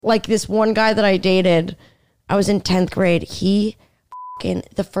Like this one guy that I dated, I was in 10th grade. He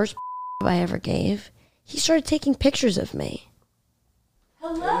the first I ever gave, he started taking pictures of me.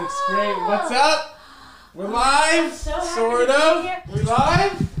 Hello. Thanks, great. What's up? We're live. Sort of. We're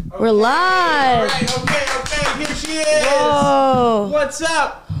live. Okay. We're live. All right. Okay. Here she is. Whoa. What's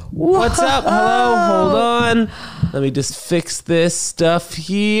up? Whoa. What's up? Hello. Hold on. Let me just fix this stuff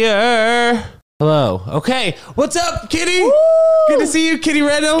here. Hello. Okay. What's up, Kitty? Woo. Good to see you, Kitty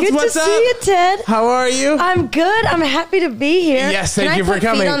Reynolds. Good What's to up? see you, Ted. How are you? I'm good. I'm happy to be here. Yes, thank you for coming. Can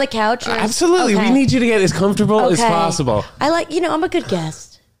I put feet on the couch? Absolutely. Okay. We need you to get as comfortable as possible. I like, I'm a good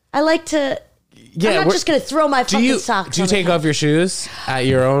guest. I like to... I'm not just going to throw my fucking socks Do you take off your shoes at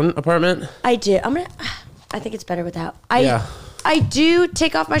your own apartment? I do. I think it's better without. I do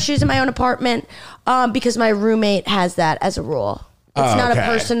take off my shoes in my own apartment because my roommate has that as a rule. It's not a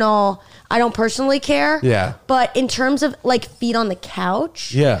personal... I don't personally care. Yeah. But in terms of like feet on the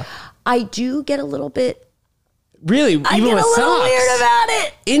couch, I do get a little bit... Really? Even I get with a little socks? weird about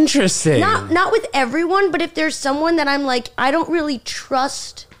it. Interesting. Not with everyone, but if there's someone that I'm like, I don't really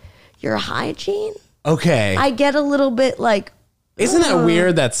trust your hygiene. Okay. I get a little bit like... Isn't that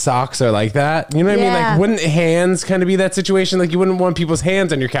weird that socks are like that? You know what I mean? Like, wouldn't hands kind of be that situation? Like, you wouldn't want people's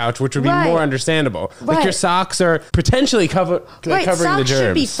hands on your couch, which would be more understandable. Like, your socks are potentially covering the germs. Socks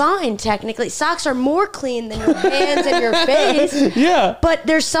should be fine, technically. Socks are more clean than your hands and your face. Yeah. But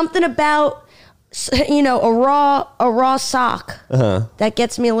there's something about, a raw sock that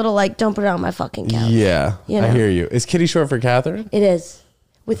gets me a little like, don't put it on my fucking couch. Yeah. I hear you. Is Kitty short for Catherine? It is.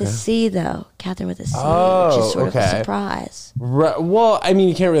 With a C, though. Catherine with a C, which is sort of a surprise. Right. Well, I mean,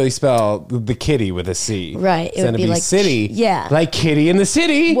 you can't really spell the kitty with a C. Right. It would be like city. Yeah. Like Kitty in the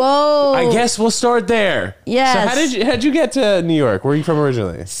City. Whoa. I guess we'll start there. Yes. So how'd you get to New York? Where are you from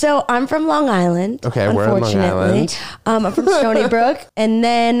originally? So I'm from Long Island. Okay, we're in Long Island. I'm from Stony Brook. And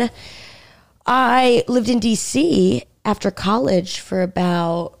then I lived in D.C. after college for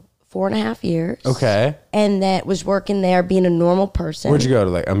about 4.5 years. Okay. And that was working there, being a normal person. Where'd you go to?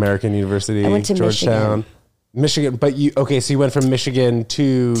 Like American University? I went to Georgetown? Michigan. But so you went from Michigan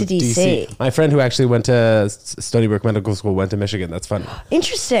to DC. My friend who actually went to Stony Brook Medical School went to Michigan. That's funny.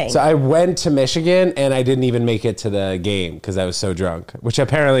 Interesting. So I went to Michigan and I didn't even make it to the game because I was so drunk, which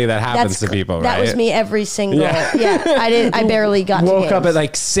apparently that happens to people, right? That was me every single, I barely got to games. Woke up at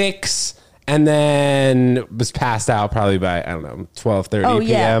like 6 and then was passed out probably by, 12:30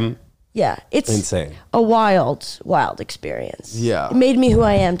 p.m. Yeah, it's insane. A wild experience. Yeah. It made me who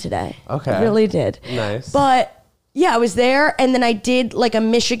I am today. Okay. It really did. Nice. But yeah, I was there and then I did like a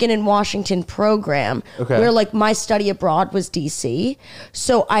Michigan and Washington program where like my study abroad was DC.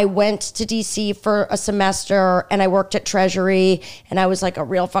 So I went to DC for a semester and I worked at Treasury and I was like a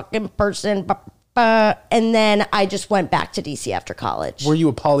real fucking person. And then I just went back to DC after college. Were you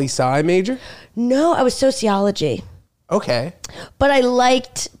a poli-sci major? No, I was sociology. Okay. But I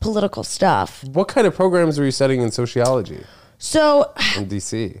liked political stuff. What kind of programs were you studying in sociology? So in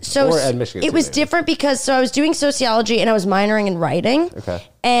DC or at Michigan. It was different because I was doing sociology and I was minoring in writing. Okay.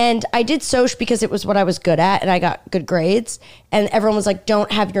 And I did soc because it was what I was good at and I got good grades. And everyone was like,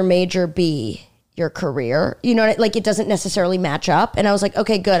 don't have your major be your career. You know, like it doesn't necessarily match up. And I was like,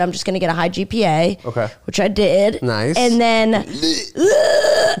 okay, good. I'm just going to get a high GPA. Okay. Which I did. Nice. And then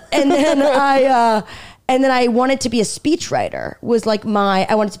And then I wanted to be a speechwriter,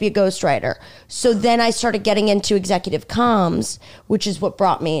 I wanted to be a ghostwriter. So then I started getting into executive comms, which is what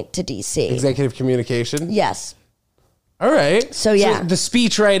brought me to DC. Executive communication? Yes. All right. So yeah. So the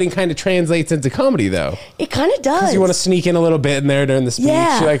speech writing kind of translates into comedy though. It kind of does. Because you want to sneak in a little bit in there during the speech.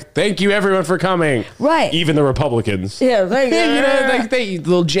 Yeah. You're like, thank you everyone for coming. Right. Even the Republicans. Yeah, thank you. Like they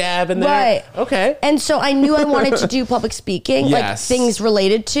little jab in there. Right. Okay. And so I knew I wanted to do public speaking, like things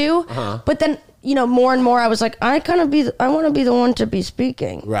related to. But then more and more, I was like, I want to be the one to be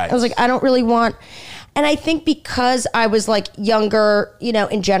speaking. Right. I was like, I don't really want, and I think because I was like younger,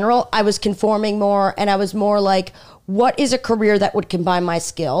 in general, I was conforming more and I was more like, what is a career that would combine my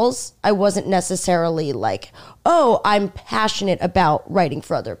skills? I wasn't necessarily like, oh, I'm passionate about writing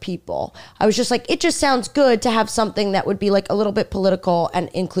for other people. I was just like, it just sounds good to have something that would be like a little bit political and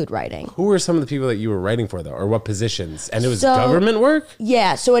include writing. Who were some of the people that you were writing for though? Or what positions? And it was government work?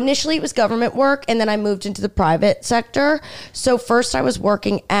 Yeah. So initially it was government work and then I moved into the private sector. So first I was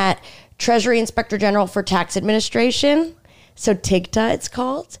working at Treasury Inspector General for Tax Administration. So TIGTA it's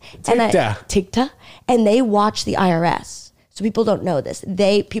called. TIGTA. And they watch the IRS. So people don't know this.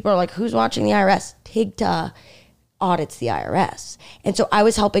 People are like, who's watching the IRS? TIGTA audits the IRS. And so I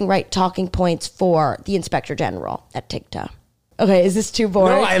was helping write talking points for the Inspector General at TIGTA. Okay, is this too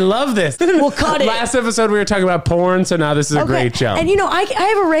boring? No, I love this. We'll cut it. Last episode we were talking about porn, so now this is a great jump. And I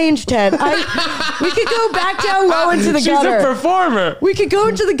have a range, Ted. We could go back down low into the gutter. She's a performer. We could go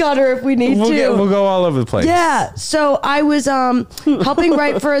into the gutter if we need to. We'll go all over the place. Yeah. So I was helping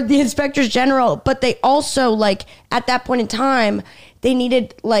write for the inspectors general, but they also, like, at that point in time, they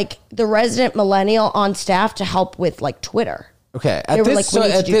needed, like, the resident millennial on staff to help with, like, Twitter. Okay. At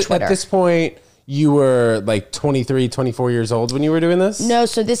this point, you were like 23, 24 years old when you were doing this? No,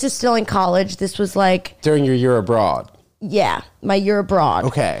 so this is still in college. This was like... During your year abroad? Yeah, my year abroad.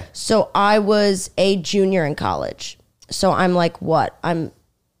 Okay. So I was a junior in college. So I'm like, what? I'm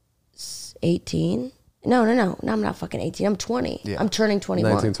 18? No, I'm not fucking 18. I'm 20. Yeah. I'm turning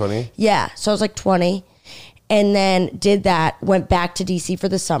 21. 19, 20? Yeah, so I was like 20. And then did that, went back to DC for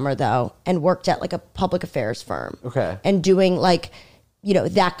the summer, though, and worked at, like, a public affairs firm. Okay. And doing, like,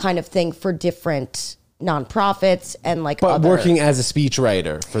 that kind of thing for different nonprofits and, like, But working as a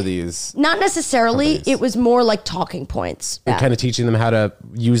speechwriter for these... Not necessarily. companies. It was more like talking points. And kind of teaching them how to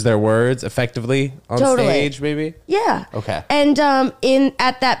use their words effectively on stage, maybe? Yeah. Okay. And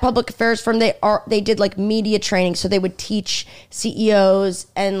at that public affairs firm, they did, like, media training. So they would teach CEOs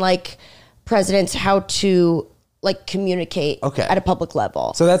and, like, presidents how to, like, communicate at a public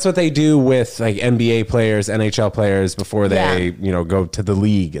level. So that's what they do with, like, NBA players, NHL players before they, go to the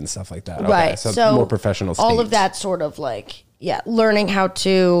league and stuff like that. Right. Okay, so more professional speech. All of that sort of, like, learning how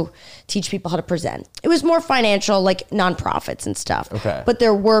to teach people how to present. It was more financial, like, nonprofits and stuff. Okay. But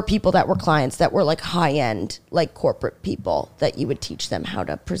there were people that were clients that were, like, high-end, like, corporate people that you would teach them how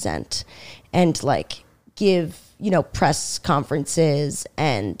to present and, like, give... press conferences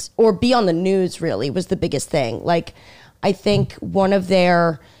or be on the news really was the biggest thing. Like, I think one of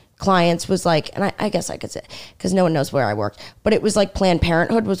their clients was like, and I guess I could say, because no one knows where I worked, but it was like Planned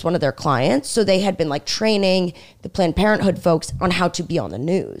Parenthood was one of their clients. So they had been like training the Planned Parenthood folks on how to be on the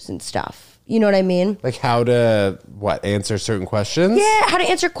news and stuff. You know what I mean? Like how to, answer certain questions? Yeah, how to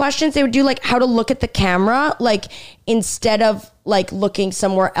answer questions. They would do like how to look at the camera, like instead of like looking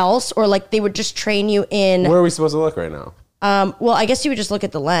somewhere else, or like they would just train you in. Where are we supposed to look right now? Well, I guess you would just look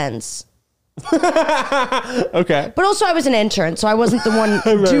at the lens. Okay. But also I was an intern, so I wasn't the one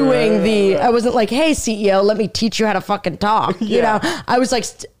doing I wasn't like, hey, CEO, let me teach you how to fucking talk. You know, I was like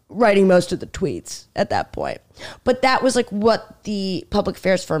writing most of the tweets at that point. But that was like what the public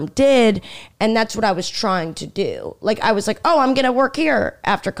affairs firm did, and that's what I was trying to do. Like I was like, oh, I'm going to work here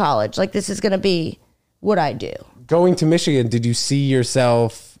after college. Like this is going to be what I do. Going to Michigan, did you see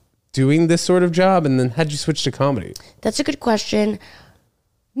yourself doing this sort of job, and then how'd you switch to comedy? That's a good question.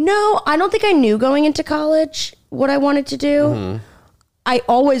 No, I don't think I knew going into college what I wanted to do. Mm-hmm. I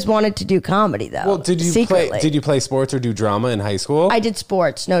always wanted to do comedy, though. Well, did you play sports or do drama in high school? I did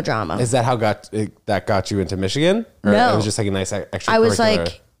sports, no drama. Is that how that got you into Michigan? Or no, it was just like a nice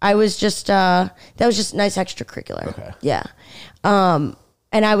extracurricular. I was just that was just nice extracurricular. Okay, yeah, and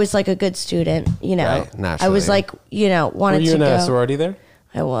I was like a good student, you know. Right, naturally. I was like, you know, wanted to go. Were you in a sorority there?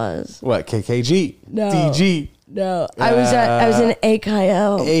 I was. What, KKG? No. DG? No, I was in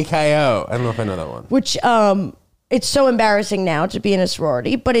AKO. AKO. I don't know if I know that one. Which it's so embarrassing now to be in a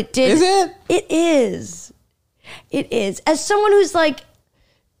sorority, but it did. Is it? It is. It is. As someone who's like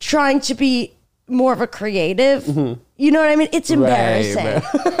trying to be more of a creative, you know what I mean? It's embarrassing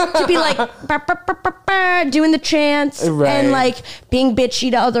to be like bah, bah, bah, bah, bah, doing the chants and like being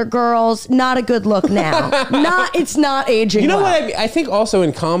bitchy to other girls. Not a good look now. It's not aging. You know well. what? I think also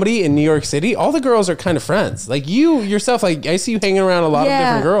in comedy in New York City, all the girls are kind of friends. Like you yourself, like I see you hanging around a lot of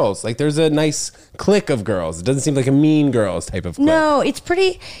different girls. Like there's a nice clique of girls. It doesn't seem like a mean girls type of clique. No, it's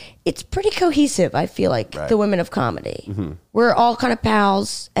pretty cohesive. I feel like the women of comedy. Mm-hmm. We're all kind of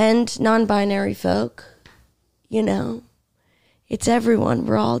pals and non-binary folk. You know, it's everyone.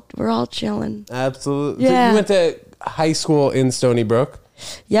 We're all chilling. Absolutely. Yeah. So you went to high school in Stony Brook.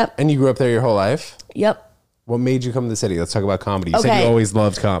 Yep. And you grew up there your whole life. Yep. What made you come to the city? Let's talk about comedy. You said you always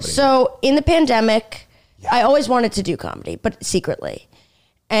loved comedy. So in the pandemic, I always wanted to do comedy, but secretly.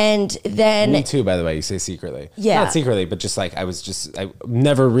 And then... Me too, by the way. You say secretly. Yeah. Not secretly, but just like I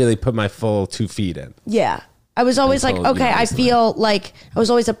never really put my full 2 feet in. Yeah. I was always like, okay, I feel like I was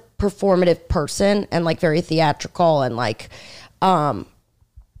always a performative person and like very theatrical and like,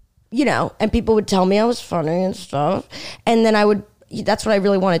 you know, and people would tell me I was funny and stuff. And then that's what I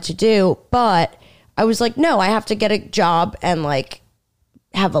really wanted to do. But I was like, no, I have to get a job and like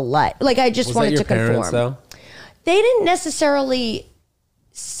have a life. Like I just wanted to conform. Parents, though? They didn't necessarily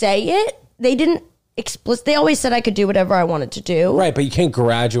say it. They didn't explicit. They always said I could do whatever I wanted to do. Right, but you can't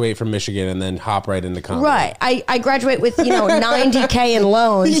graduate from Michigan and then hop right into comedy. Right. I graduate with, $90K in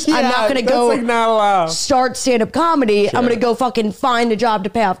loans. I'm not going to go like not allowed. start stand-up comedy. Sure. I'm going to go fucking find a job to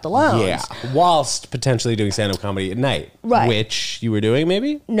pay off the loans. Yeah, whilst potentially doing stand-up comedy at night. Right. Which you were doing,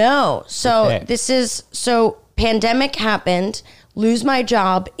 maybe? No. So Okay. pandemic happened, lose my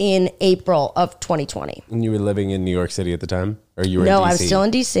job in April of 2020. And you were living in New York City at the time? Or you were No, in DC? I was still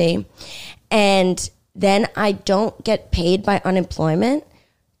in DC. And then I don't get paid by unemployment,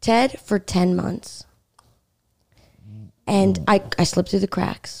 Ted, for 10 months. And I slipped through the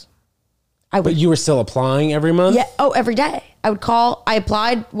cracks. But you were still applying every month? Yeah. Oh, every day. I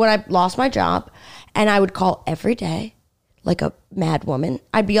applied when I lost my job, and I would call every day like a mad woman.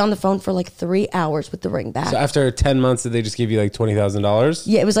 I'd be on the phone for like 3 hours with the ring back. So after 10 months, did they just give you like $20,000?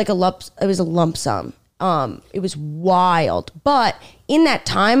 Yeah, it was like a lump sum. It was wild. But in that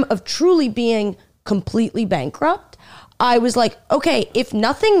time of truly being completely bankrupt, I was like, okay, if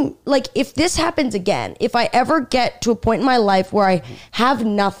this happens again, if I ever get to a point in my life where I have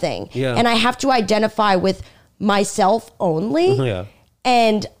nothing and I have to identify with myself only,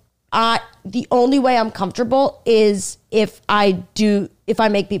 and the only way I'm comfortable is if I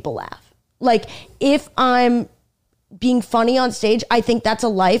make people laugh. Like, if I'm being funny on stage, I think that's a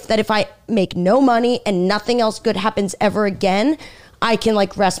life that if I make no money and nothing else good happens ever again, I can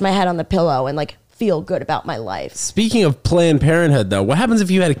like rest my head on the pillow and like feel good about my life. Speaking of Planned Parenthood, though, what happens if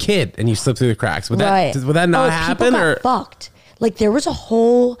you had a kid and you slipped through the cracks? Would that not happen? People got fucked. Like, there was a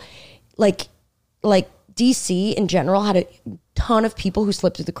whole like DC in general had a ton of people who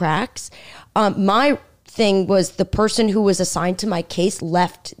slipped through the cracks. My thing was the person who was assigned to my case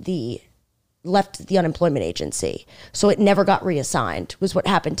left the unemployment agency, so it never got reassigned, was what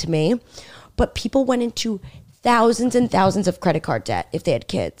happened to me. But people went into thousands and thousands of credit card debt if they had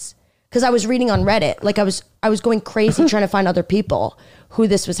kids. Because I was reading on Reddit, like I was going crazy trying to find other people who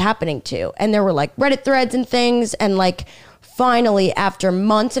this was happening to. And there were like Reddit threads and things. And like finally, after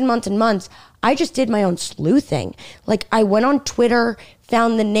months and months and months, I just did my own sleuthing. Like, I went on Twitter,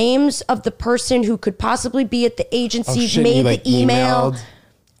 found the names of the person who could possibly be at the agency, made the email. Emailed.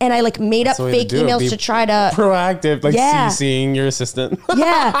 And I like made up fake emails to try to proactive, like CCing your assistant.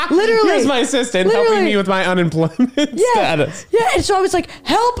 Yeah, literally. Here's my assistant helping me with my unemployment status. Yeah, and so I was like,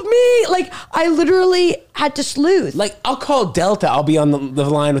 help me. Like, I literally had to sleuth. Like, I'll call Delta. I'll be on the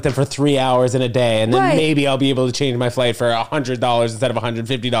line with them for 3 hours in a day. And then maybe I'll be able to change my flight for $100 instead of a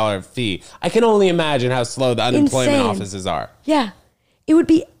 $150 fee. I can only imagine how slow the unemployment offices are. Yeah. It would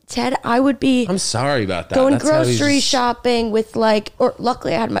be... Ted, I would be... I'm sorry about that. Going grocery shopping with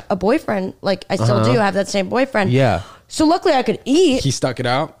luckily I had a boyfriend. Like, I still do have that same boyfriend. Yeah. So luckily I could eat. He stuck it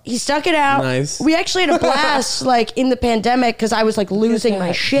out? He stuck it out. Nice. We actually had a blast like in the pandemic because I was like losing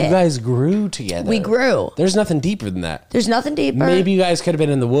my shit. You guys grew together. We grew. There's nothing deeper than that. There's nothing deeper. Maybe you guys could have been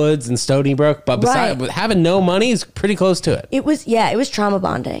in the woods in Stony Brook, but besides having no money is pretty close to it. It was trauma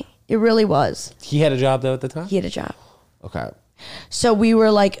bonding. It really was. He had a job though at the time? He had a job. Okay. So we were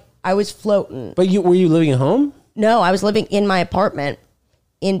like... I was floating. But were you living at home? No, I was living in my apartment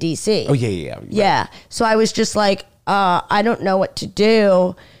in DC. Oh, yeah. Yeah. So I was just like, I don't know what to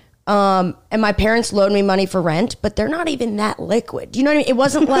do. And my parents loaned me money for rent, but they're not even that liquid. You know what I mean? It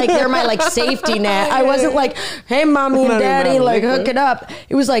wasn't like they're my like safety net. I wasn't like, hey, mommy and daddy, like hook it up.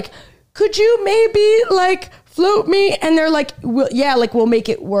 It was like, could you maybe like float me? And they're like, we'll make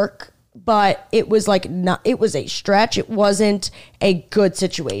it work. But it was like it was a stretch. It wasn't a good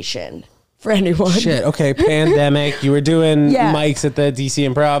situation for anyone. Shit. Okay. Pandemic. You were doing mics at the DC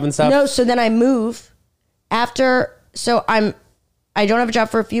Improv and stuff. No. So then I move after. So I don't have a job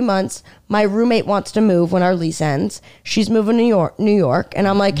for a few months. My roommate wants to move when our lease ends. She's moving to New York. And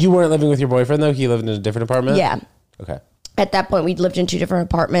I'm like, you weren't living with your boyfriend though? He lived in a different apartment? Yeah. Okay. At that point, we'd lived in 2 different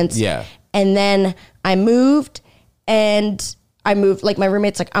apartments. Yeah. And then I moved like my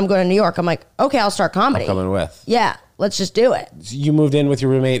roommate's like, I'm going to New York. I'm like, okay, I'll start comedy. I'm coming with. Yeah, let's just do it. So you moved in with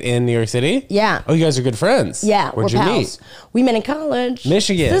your roommate in New York City? Yeah. Oh, you guys are good friends? Yeah, Where'd we're you pals. meet? We met in college.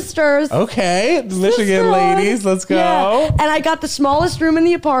 Michigan. Sisters. Okay, Michigan Sisters. ladies, let's go. Yeah. And I got the smallest room in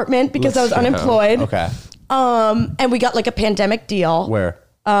the apartment because I was unemployed. Okay. And we got like a pandemic deal. Where?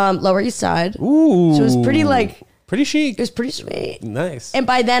 Lower East Side. Ooh. So it was pretty like... Pretty chic. It was pretty sweet. Nice. And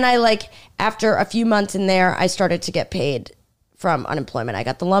by then after a few months in there, I started to get paid from unemployment. I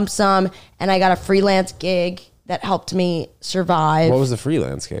got the lump sum and I got a freelance gig that helped me survive. What was the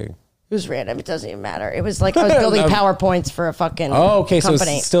freelance gig? It was random. It doesesn't even matter. It was like I was building PowerPoints for a fucking company. So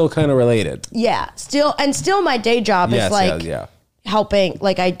it's still kind of related. Yeah. Still my day job is like helping,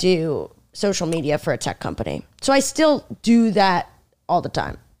 like I do social media for a tech company. So I still do that all the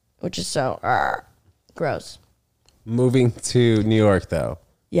time, which is so... Gross. Moving to New York, though.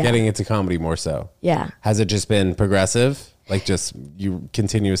 Yeah. Getting into comedy more so. Yeah. Has it just been progressive? Like just you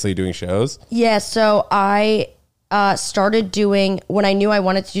continuously doing shows? Yeah. So I started doing, when I knew I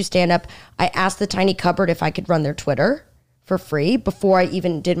wanted to do stand-up, I asked the Tiny Cupboard if I could run their Twitter for free before I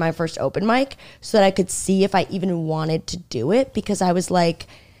even did my first open mic so that I could see if I even wanted to do it, because I was like,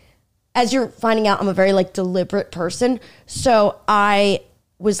 as you're finding out, I'm a very like deliberate person. So I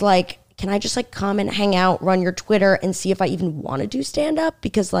was like, can I just like come and hang out, run your Twitter and see if I even want to do stand up?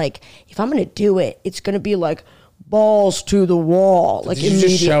 Because like, if I'm going to do it, it's going to be like balls to the wall. Like, did you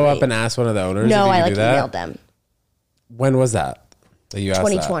just show up and ask one of the owners? No, if you I could like do that? emailed them. When was that you asked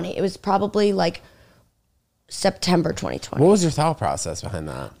 2020. that? It was probably like September 2020. What was your thought process behind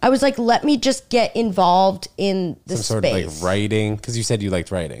that? I was like, let me just get involved in the Some space. sort of like writing? Because you said you liked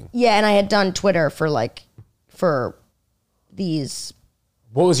writing. Yeah, and I had done Twitter for these.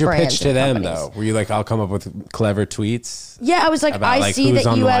 What was your brands pitch to and them, companies. though? Were you like, I'll come up with clever tweets? Yeah, I was like, About, I like, see who's that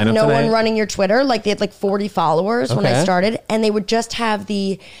on you the have lineup no today? one running your Twitter. Like, they had like 40 followers when I Okay. started, and they would just have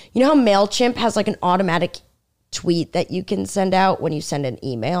you know how MailChimp has like an automatic tweet that you can send out when you send an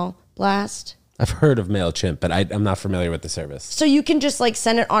email blast? I've heard of MailChimp, but I'm not familiar with the service. So you can just like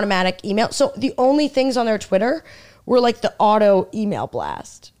send an automatic email. So the only things on their Twitter were like the auto email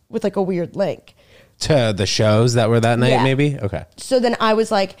blast with like a weird link. To the shows that were that night, Yeah. maybe? Okay. So then I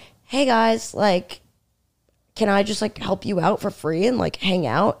was like, hey guys, like, can I just like help you out for free and like hang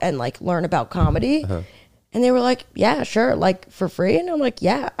out and like learn about comedy? And they were like, yeah, sure, like for free. And I'm like,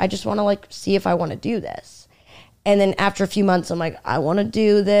 yeah, I just want to like see if I want to do this. And then after a few months, I'm like, I want to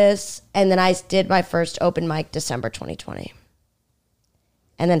do this. And then I did my first open mic December 2020.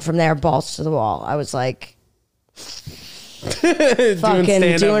 And then from there, balls to the wall. I was like, Doing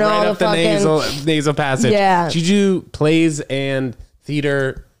stand-up doing all right the up the fucking- nasal passage. Yeah. Did you do plays and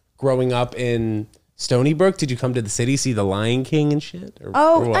theater growing up in Stony Brook? Did you come to the city, see The Lion King and shit? Or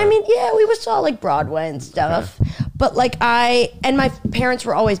oh, what? I mean, yeah, we saw like Broadway and stuff. Okay. But like and my parents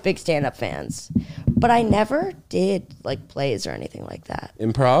were always big stand-up fans. But I never did like plays or anything like that.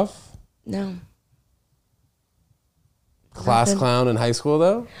 Improv? No. Class Nothing. clown in high school,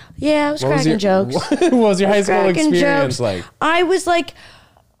 though? Yeah, I was cracking jokes. What was your high school Cracking experience jokes. like? I was like,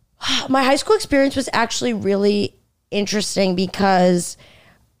 my high school experience was actually really interesting because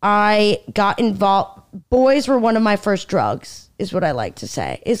I got involved. Boys were one of my first drugs, is what I like to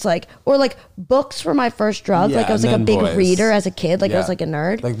say. It's like, or like books were my first drug. Yeah, like I was like a and big then boys. reader as a kid. Like I Yeah. was like a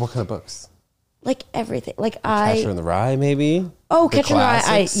nerd. Like what kind of books? Like everything. Like Catcher in the Rye, maybe? Oh, The Catcher in the Rye.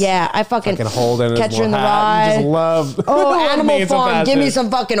 classics? I fucking Holden. Catcher in the You Rye. just love. Oh, Animal Made some Farm. Give me fashion. some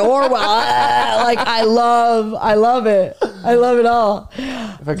fucking Orwell. Like I love it. I love it all.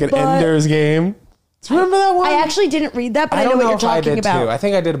 Fucking But- Ender's Game. Do you remember that one? I actually didn't read that, but I know don't what you're if I talking did about. Too. I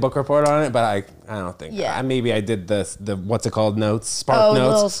think I did a book report on it, but I don't think. Yeah. Maybe I did the what's it called notes, Spark Oh,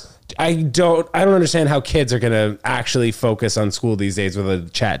 notes. I don't understand how kids are gonna actually focus on school these days with a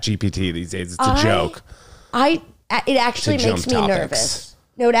Chat GPT these days. It's a joke. It actually To makes jump me topics. nervous.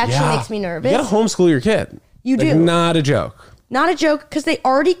 No, it actually makes me nervous. You gotta homeschool your kid. You Like, do. Not a joke. Not a joke, because they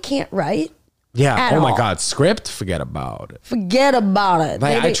already can't write. Yeah. At Oh my all. God. Script? Forget about it. Forget about it.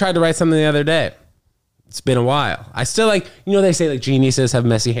 Like, I tried to write something the other day. It's been a while. I still like, they say like geniuses have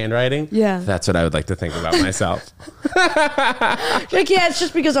messy handwriting. Yeah. That's what I would like to think about myself. Like, yeah, it's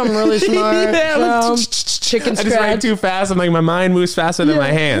just because I'm really smart. Yeah, so, chicken I just write scratch. too fast. I'm like, my mind moves faster than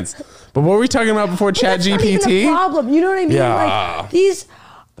my hands. But what were we talking about before Chat That's not even GPT? a problem. You know what I mean? Yeah. Like these,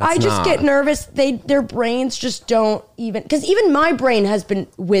 I just not. get nervous. Their brains just don't even, because even my brain has been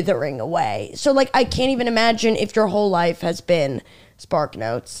withering away. So like, I can't even imagine if your whole life has been Spark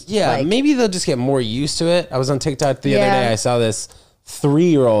Notes. Yeah, Like, maybe they'll just get more used to it. I was on TikTok the other Yeah. day. I saw this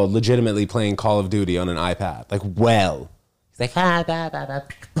 3-year-old legitimately playing Call of Duty on an iPad. Like, well. He's like,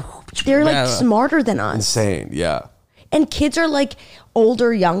 they're like Yeah. smarter than us. insane. Yeah. And kids are like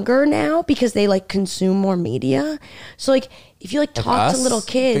older, younger now because they like consume more media. So like, if you like talk to Us? little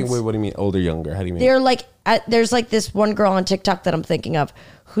kids, Wait, what do you mean older, younger? How do you mean? they're like, there's like this one girl on TikTok that I'm thinking of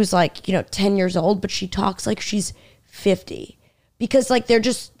who's like, 10 years old, but she talks like she's 50 because like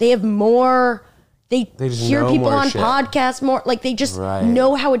they have more, they just hear know people more on shit. podcasts more, like they just Right.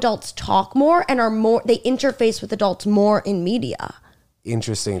 know how adults talk more and they interface with adults more in media.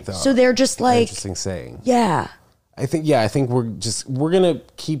 Interesting thought. So they're just like, Interesting saying. yeah. I think we're going to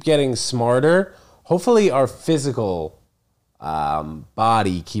keep getting smarter. Hopefully our physical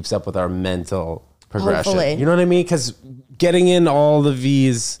body keeps up with our mental progression. Hopefully. You know what I mean? Because getting in all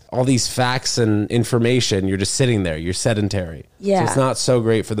these facts and information, you're just sitting there. You're sedentary. Yeah. So it's not so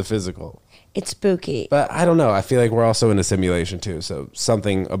great for the physical. It's spooky. But I don't know. I feel like we're also in a simulation too. So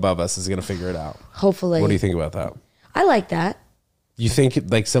something above us is going to figure it out. Hopefully. What do you think about that? I like that. You think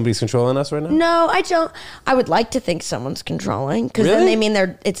like somebody's controlling us right now? No, I don't. I would like to think someone's controlling because then they mean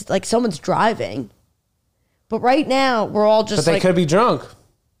it's like someone's driving. But right now we're all just. But they could be drunk.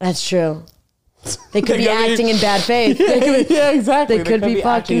 That's true. They could be acting in bad faith. Yeah, exactly. They could be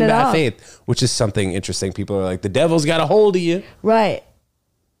fucking it up. Faith, which is something interesting. People are like, the devil's got a hold of you. Right.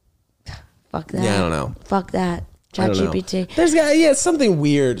 Fuck that. Yeah, I don't know. Fuck that. ChatGPT. There's something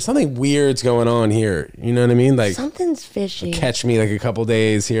weird. Something weird's going on here. You know what I mean? Like something's fishy. Catch me like a couple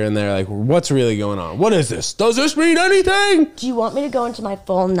days here and there. Like, what's really going on? What is this? Does this mean anything? Do you want me to go into my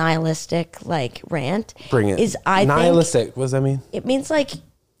full nihilistic like rant? Bring it. Nihilistic. What does that mean? It means like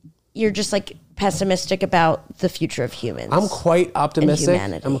you're just like pessimistic about the future of humans. I'm quite optimistic.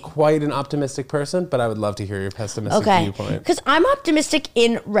 I'm quite an optimistic person, but I would love to hear your pessimistic viewpoint. Because I'm optimistic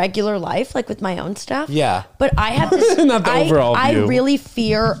in regular life, like with my own stuff. Yeah. But I have this. Not the overall view. I really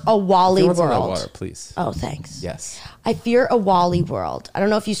fear a Wall-E world. Water, please. Oh, thanks. Yes. I fear a Wall-E world. I don't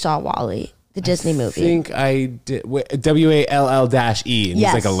know if you saw Wall-E, the Disney movie. I think I did. WALL-E. And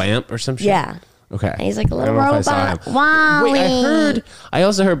he's like a lamp or some shit. Yeah. Okay. And he's like a little robot. Wall-E. Wait, I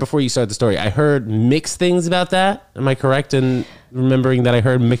also heard before you started the story, I heard mixed things about that. Am I correct in remembering that I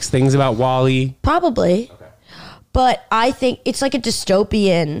heard mixed things about Wall-E? Probably. Okay. But I think it's like a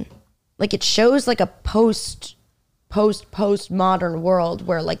dystopian, like it shows like a post-modern world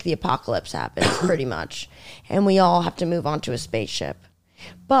where like the apocalypse happens pretty much. And we all have to move onto a spaceship.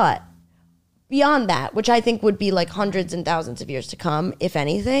 But beyond that, which I think would be like hundreds and thousands of years to come, if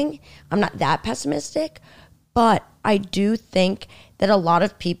anything, I'm not that pessimistic, but I do think that a lot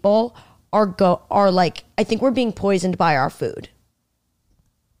of people are like, I think we're being poisoned by our food.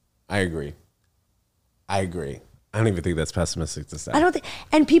 I agree. I don't even think that's pessimistic to say. I don't think,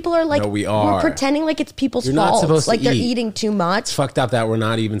 and people are like, no, we're pretending like it's people's You're fault. Not supposed like to they're eat. Eating too much. It's fucked up that we're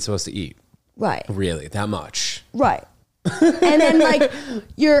not even supposed to eat. Right. Really, that much. Right. And then like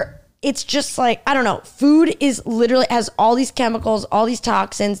it's just like, I don't know, food is literally has all these chemicals, all these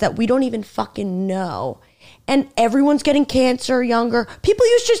toxins that we don't even fucking know. And everyone's getting cancer younger. People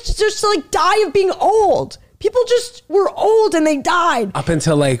used to just like die of being old. People just were old and they died. Up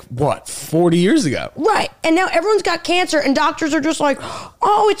until like, what, 40 years ago? Right. And now everyone's got cancer and doctors are just like,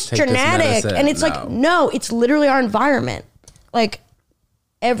 oh, it's genetic. And it's like, no, it's literally our environment. Like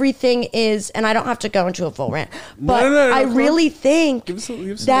everything is, and I don't have to go into a full rant, but I really think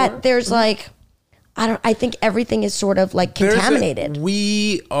that there's like, I think everything is sort of like contaminated.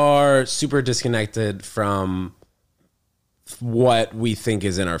 We are super disconnected from what we think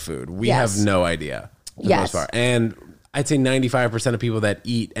is in our food. We have no idea. For the most part. And I'd say 95% of people that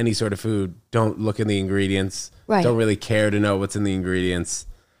eat any sort of food don't look in the ingredients, don't really care to know what's in the ingredients.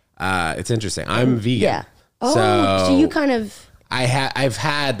 It's interesting. I'm vegan. Yeah. Oh, so you kind of... I've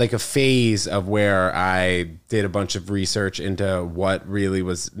had like a phase of where I did a bunch of research into what really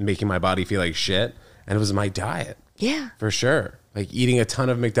was making my body feel like shit. And it was my diet. Yeah. For sure. Like eating a ton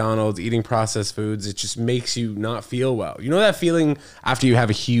of McDonald's, eating processed foods, it just makes you not feel well. You know that feeling after you have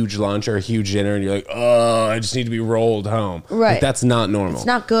a huge lunch or a huge dinner and you're like, oh, I just need to be rolled home. Right. Like, that's not normal. It's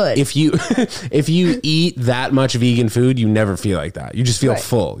not good. If you eat that much vegan food, you never feel like that. You just feel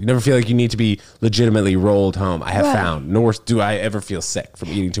full. You never feel like you need to be legitimately rolled home. I have found, nor do I ever feel sick from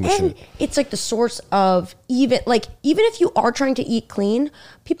eating too much food. It's like the source of even if you are trying to eat clean,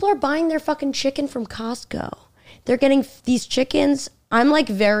 people are buying their fucking chicken from Costco. They're getting these chickens. I'm like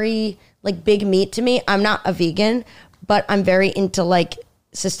very like big meat to me. I'm not a vegan, but I'm very into like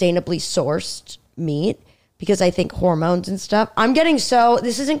sustainably sourced meat because I think hormones and stuff. I'm getting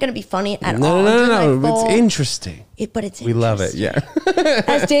this isn't going to be funny at all. No. It's interesting. But it's interesting. We love it. Yeah.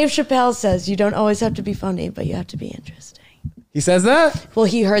 As Dave Chappelle says, you don't always have to be funny, but you have to be interesting. He says that? Well,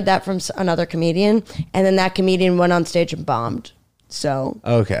 he heard that from another comedian, and then that comedian went on stage and bombed. So.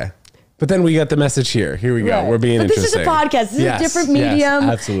 Okay. But then we got the message here. Here we go. Right. We're being interesting. This is a podcast. This is a different medium. Yes,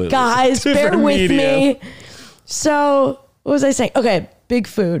 absolutely. Guys, bear with me. So, what was I saying? Okay, big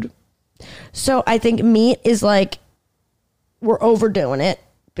food. So, I think meat is like, we're overdoing it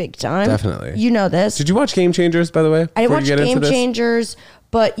big time. Definitely. You know this. Did you watch Game Changers, by the way? I didn't watch Game Changers,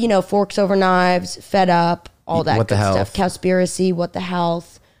 but, you know, Forks Over Knives, Fed Up, all that good stuff. Cowspiracy, What the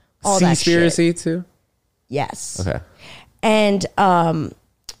Health, all that shit. Seaspiracy, too? Yes. Okay. And,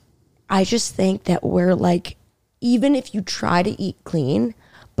 I just think that we're like, even if you try to eat clean,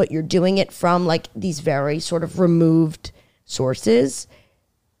 but you're doing it from like these very sort of removed sources,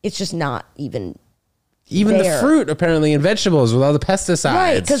 it's just not even Even the fruit, apparently, and vegetables with all the pesticides.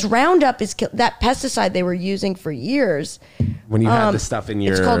 Right, because Roundup is that pesticide they were using for years. When you had the stuff in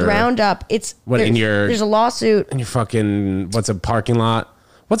your... It's called Roundup. There's a lawsuit. In your fucking... What's a parking lot?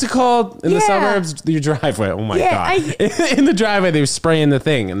 What's it called in the suburbs? Your driveway. Oh, my God. In the driveway, they were spraying the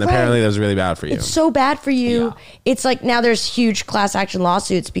thing, and apparently that was really bad for you. It's so bad for you. Yeah. It's like now there's huge class action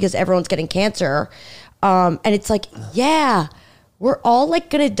lawsuits because everyone's getting cancer. And it's like, we're all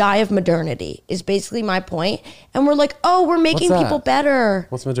like going to die of modernity is basically my point. And we're like, oh, we're making people better.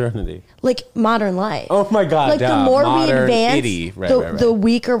 What's modernity? Like modern life. Oh my God. Like the more we advance, the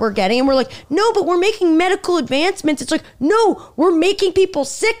weaker we're getting. And we're like, no, but we're making medical advancements. It's like, no, we're making people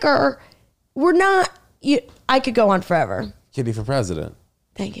sicker. We're not. I could go on forever. Kitty for president.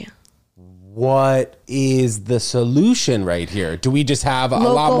 Thank you. What is the solution right here? Do we just have a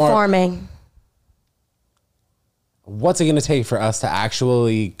lot more? Local farming. What's it going to take for us to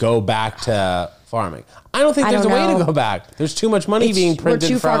actually go back to farming? I don't think there's a way to go back. There's too much money being printed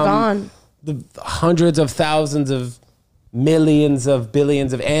we're too far gone. The hundreds of thousands of millions of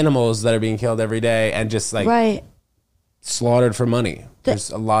billions of animals that are being killed every day and just like slaughtered for money. There's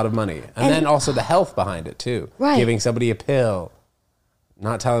a lot of money. And then also the health behind it too. Right. Giving somebody a pill,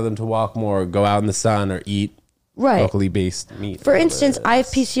 not telling them to walk more, go out in the sun or eat locally based meat. For instance, I have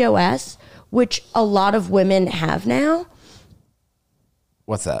PCOS, which a lot of women have now.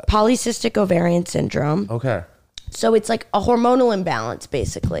 What's that? Polycystic ovarian syndrome. Okay. So it's like a hormonal imbalance,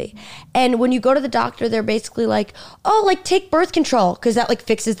 basically. And when you go to the doctor, they're basically like, oh, like take birth control because that like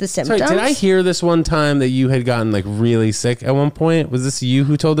fixes the symptoms. Sorry, did I hear this one time that you had gotten like really sick at one point? Was this you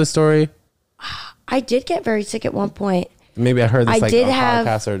who told this story? I did get very sick at one point. Maybe I heard this like on a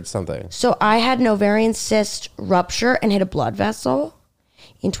podcast or something. So I had an ovarian cyst rupture and hit a blood vessel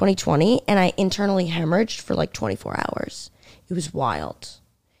in 2020, and I internally hemorrhaged for like 24 hours. It was wild.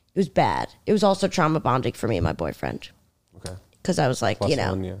 It was bad. It was also trauma bonding for me and my boyfriend. Okay. Because I was like,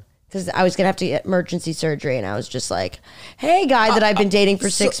 because I was going to have to get emergency surgery, and I was just like, hey, guy that I've been dating for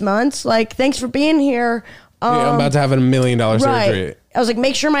 6 months, like, thanks for being here. I'm about to have a $1 million surgery. I was like,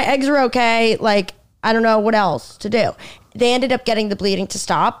 make sure my eggs are okay. Like, I don't know what else to do. They ended up getting the bleeding to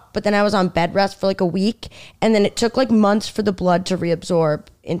stop, but then I was on bed rest for like a week, and then it took like months for the blood to reabsorb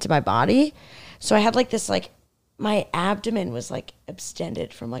into my body. So I had like this, like, my abdomen was like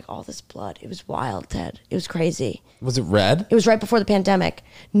abstended from like all this blood. It was wild, Ted. It was crazy. Was it red? It was right before the pandemic.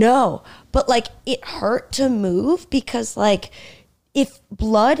 No, but like it hurt to move because like if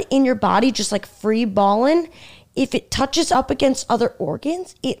blood in your body just like free balling, if it touches up against other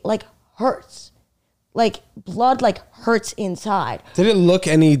organs, it like hurts. Like blood like hurts inside. Did it look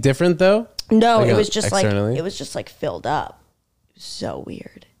any different though? No, like it was just like filled up. It was so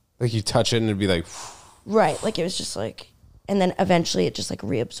weird. Like you touch it and it'd be like right, like it was just like, and then eventually it just like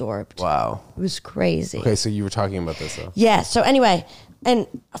reabsorbed. Wow. It was crazy. Okay, so you were talking about this though. Yeah, so anyway, and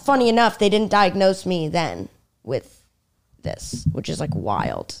funny enough, they didn't diagnose me then with this, which is like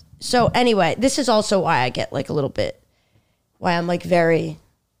wild. So anyway, this is also why I get like a little bit, why I'm like very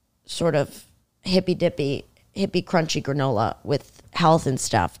sort of hippy crunchy granola with health and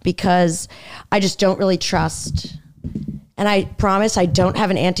stuff, because I just don't really trust. And I promise I don't have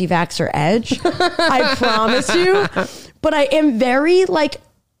an anti-vaxxer edge. I promise you. But I am very like,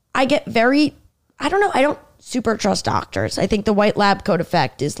 I get very, I don't know. I don't super trust doctors. I think the white lab coat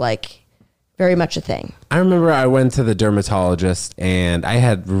effect is like very much a thing. I remember I went to the dermatologist and I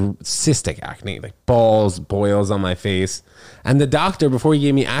had cystic acne, like balls, boils on my face. And the doctor, before he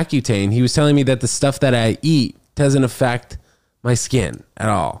gave me Accutane, he was telling me that the stuff that I eat doesn't affect my skin at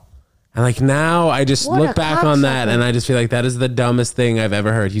all. And like now I just look back on that and I just feel like that is the dumbest thing I've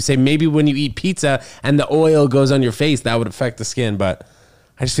ever heard. You say maybe when you eat pizza and the oil goes on your face, that would affect the skin. But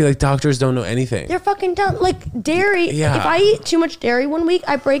I just feel like doctors don't know anything. They're fucking dumb. Like dairy. Yeah. If I eat too much dairy one week,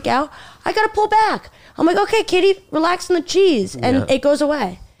 I break out. I got to pull back. I'm like, okay, kitty, relax on the cheese. And it goes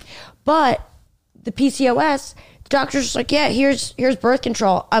away. But the PCOS, the doctor's just like, yeah, here's birth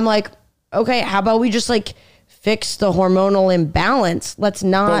control. I'm like, okay, how about we just like fix the hormonal imbalance? Let's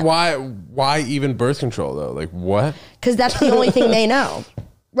not. But why even birth control though? Like what? Because that's the only thing they know.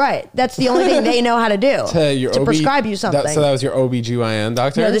 Right. That's the only thing they know how to do. To prescribe you something. So that was your OBGYN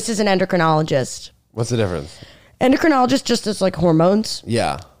doctor? No, this is an endocrinologist. What's the difference? Endocrinologist just does like hormones.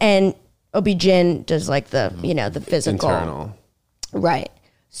 Yeah. And OB-GYN does like the, the physical. Internal. Right.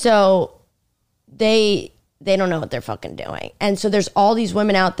 So they don't know what they're fucking doing. And so there's all these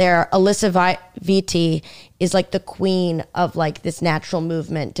women out there. Alyssa VT is like the queen of like this natural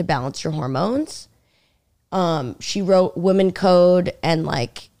movement to balance your hormones. She wrote Women Code and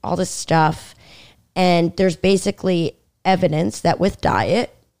like all this stuff. And there's basically evidence that with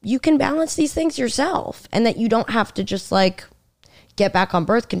diet, you can balance these things yourself, and that you don't have to just like get back on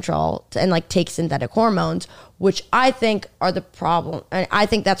birth control and like take synthetic hormones, which I think are the problem. And I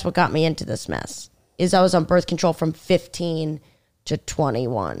think that's what got me into this mess, is I was on birth control from 15 to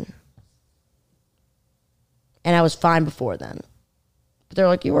 21. And I was fine before then. But they're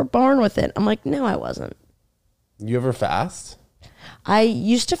like, you were born with it. I'm like, no, I wasn't. You ever fast? I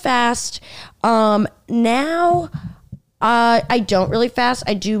used to fast. Now I don't really fast.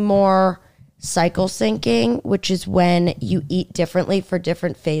 I do more cycle syncing, which is when you eat differently for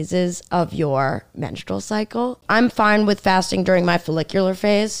different phases of your menstrual cycle. I'm fine with fasting during my follicular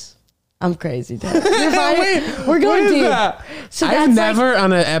phase. I'm crazy, Dad. You're fine. Wait, we're going deep. That? So I've never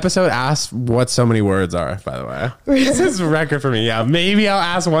on an episode asked what so many words are, by the way. This is a record for me. Yeah, maybe I'll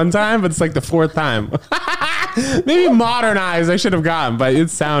ask one time, but it's like the fourth time. Maybe modernized I should have gotten, but it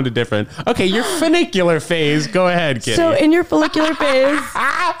sounded different. Okay, your funicular phase. Go ahead, Kitty. So in your follicular phase...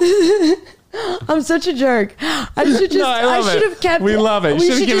 I'm such a jerk. I should just. No, I should have kept. We love it. You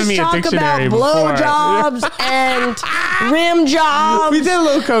should have given me a dictionary before. Blow jobs and rim jobs. We did a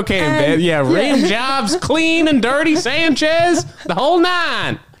little cocaine bit. Yeah, rim jobs, clean and dirty Sanchez, the whole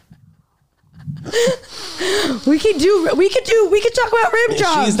nine. We could talk about rim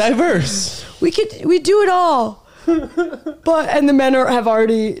jobs. She's diverse. We do it all. And the men have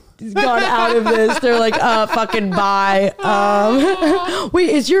already gone out of this. They're like, fucking bye. Wait,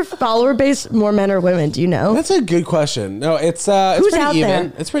 is your follower base more men or women? Do you know? That's a good question. No, it's pretty out even.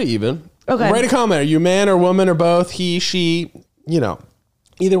 there? It's pretty even. Okay. Write a comment. Are you man or woman or both? He, she,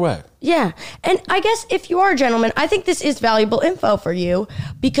 either way. Yeah. And I guess if you are a gentleman, I think this is valuable info for you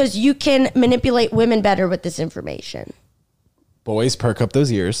because you can manipulate women better with this information. Boys, perk up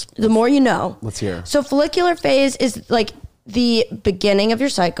those ears. The more you know. Let's hear. So follicular phase is like the beginning of your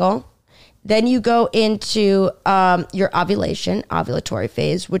cycle. Then you go into your ovulatory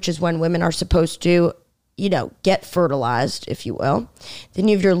phase, which is when women are supposed to, get fertilized, if you will. Then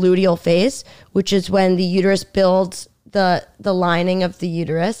you have your luteal phase, which is when the uterus builds the lining of the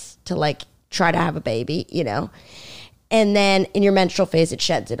uterus to like try to have a baby, And then in your menstrual phase, it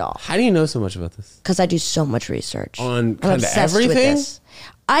sheds it off. How do you know so much about this? Because I do so much research. On kind of everything?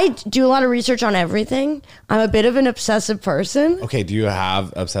 I do a lot of research on everything. I'm a bit of an obsessive person. Okay, do you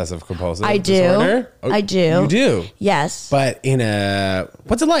have obsessive compulsive disorder? Oh, I do. You do? Yes. But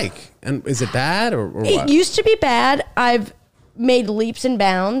what's it like? And is it bad or what? It used to be bad. I've made leaps and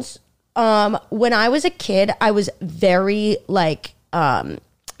bounds. When I was a kid, I was very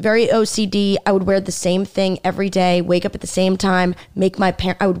very OCD. I would wear the same thing every day, wake up at the same time,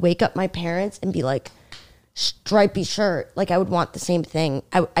 I would wake up my parents and be like, stripy shirt. Like I would want the same thing.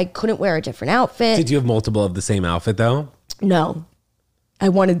 I couldn't wear a different outfit. Did you have multiple of the same outfit though? No. I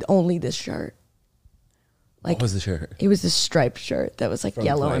wanted only this shirt. Like, what was the shirt? It was this striped shirt that was like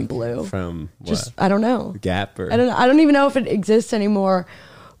yellow and blue. From what? Just, I don't know. Gap or? I don't know. I don't even know if it exists anymore,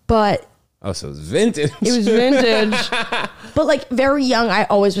 but. Oh, so it was vintage. It was vintage. But like very young, I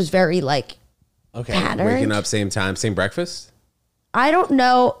always was very like patterned. Waking up same time, same breakfast? I don't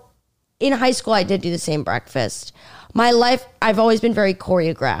know. In high school, I did do the same breakfast. My life, I've always been very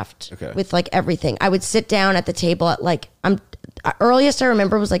choreographed with like everything. I would sit down at the table at like, earliest I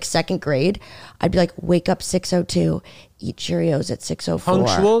remember was like second grade. I'd be like, wake up 6:02, eat Cheerios at 6:04.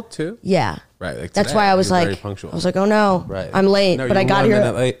 Punctual too? Yeah. Right. Like that's why I was like, oh no, I'm late, but I got here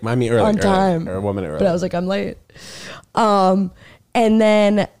early, on time. Or 1 minute early. But I was like, I'm late. And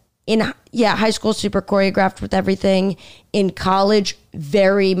then in high school, super choreographed with everything. In college,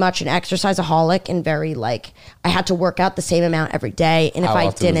 very much an exerciseaholic and very like, I had to work out the same amount every day. And if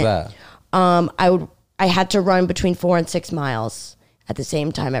I didn't, I had to run between 4 and 6 miles at the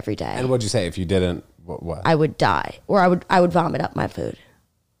same time every day. And what'd you say? If you didn't, what? I would die, or I would vomit up my food.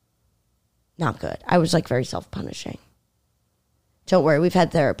 Not good. I was like very self-punishing. Don't worry, we've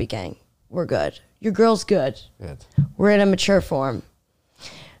had therapy, gang. We're good. Your girl's good. Good. We're in a mature form.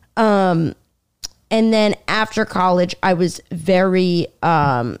 And then after college, I was very,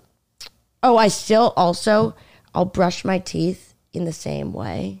 I'll brush my teeth in the same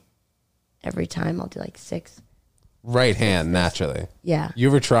way. Every time I'll do like 6. Right hand, naturally. Yeah. You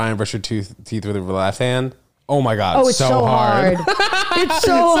ever try and brush your teeth with your left hand? Oh my God. Oh, it's so hard. It's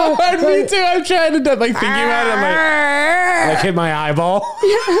so hard. Me too. I'm trying to like thinking about it. I'm like hit my eyeball.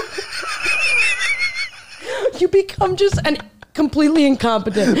 You become just completely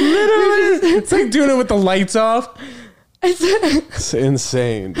incompetent. Literally. It's like doing it with the lights off. It's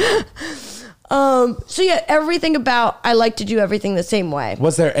insane. So yeah, I like to do everything the same way.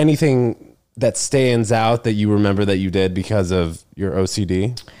 Was there anything that stands out that you remember that you did because of your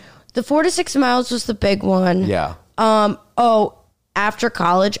OCD? The 4 to 6 miles was the big one. Yeah. after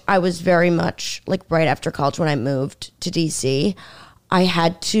college, I was very much like right after college when I moved to DC, I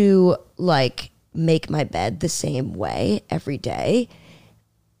had to like make my bed the same way every day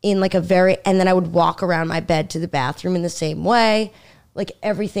in like and then I would walk around my bed to the bathroom in the same way. Like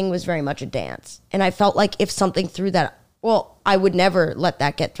everything was very much a dance. And I felt like if something threw that, well, I would never let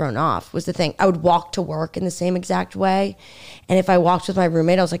that get thrown off was the thing. I would walk to work in the same exact way. And if I walked with my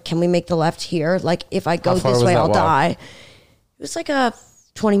roommate, I was like, can we make the left here? Like if I go this way, I'll die. It was like a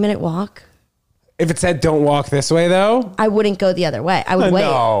 20-minute walk. If it said don't walk this way though? I wouldn't go the other way. I would wait.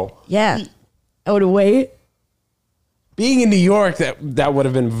 No. Yeah. I would wait. Being in New York, that would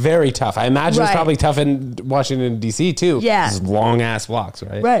have been very tough. I imagine it's probably tough in Washington, D.C. too. Yeah. These long-ass blocks,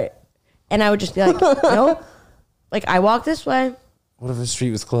 right? Right. And I would just be like, nope. Like, I walk this way. What if the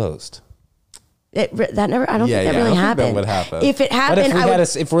street was closed? I don't think that really happened. That would happen. If it happened,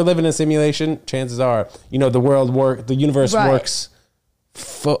 if we're living in a simulation, chances are, the universe works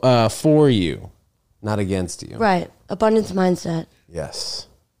for you, not against you. Right. Abundance mindset. Yes.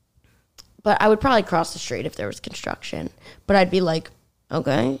 But I would probably cross the street if there was construction. But I'd be like,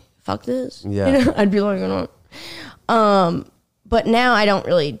 okay, fuck this. Yeah. You know, I'd be like, but now I don't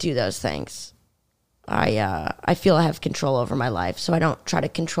really do those things. I feel I have control over my life, so I don't try to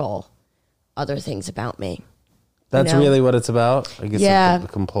control other things about me. That's really what it's about? I guess yeah. A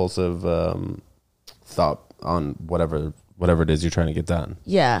compulsive thought on whatever it is you're trying to get done.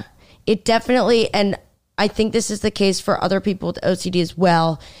 Yeah. It definitely, and I think this is the case for other people with OCD as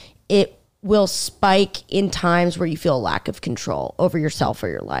well, it will spike in times where you feel a lack of control over yourself or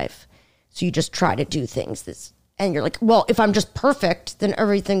your life. So you just try to do things and you're like, well, if I'm just perfect, then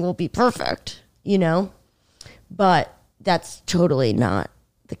everything will be perfect, you know? But that's totally not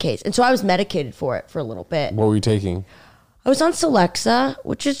the case. And so I was medicated for it for a little bit. What were you taking? I was on Celexa,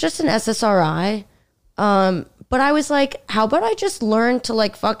 which is just an SSRI. But I was like, how about I just learn to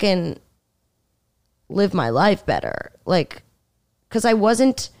like fucking live my life better? Like, because I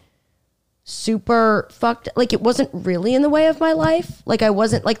wasn't super fucked. Like, it wasn't really in the way of my life. Like, I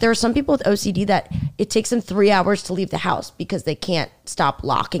wasn't like, there are some people with OCD that it takes them 3 hours to leave the house because they can't stop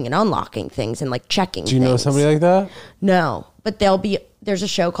locking and unlocking things and like checking. Do you know somebody like that? No, but there's a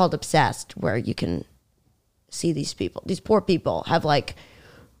show called Obsessed where you can see these people. These poor people have like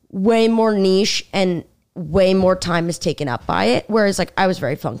way more niche and way more time is taken up by it. Whereas like I was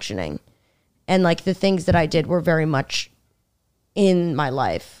very functioning and like the things that I did were very much in my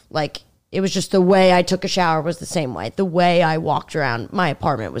life. Like it was just the way I took a shower was the same way. The way I walked around my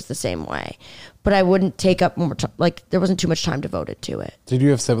apartment was the same way. But I wouldn't take up more time. Like there wasn't too much time devoted to it. Did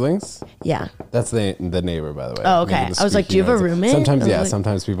you have siblings? Yeah. That's the neighbor, by the way. Oh, okay. I was like, do you have a roommate? Sometimes, yeah.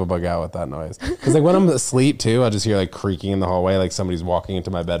 Sometimes people bug out with that noise. Because like when I'm asleep too, I'll just hear like creaking in the hallway, like somebody's walking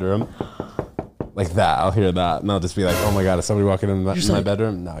into my bedroom. Like that. I'll hear that. And I'll just be like, oh my God, is somebody walking in my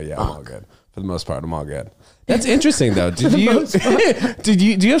bedroom? No, yeah, I'm all good. For the most part, I'm all good. That's interesting though. Do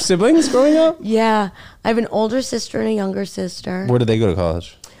you have siblings growing up? Yeah. I have an older sister and a younger sister. Where did they go to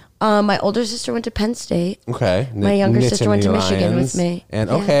college? My older sister went to Penn State. Okay. My younger sister went to Michigan with me. And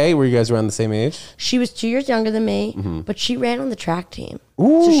okay, were you guys around the same age? She was 2 years younger than me, but she ran on the track team.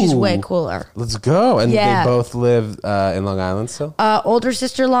 Ooh, so she's way cooler. Let's go. And they both live in Long Island still? Older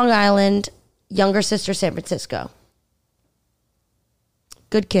sister, Long Island. Younger sister, San Francisco.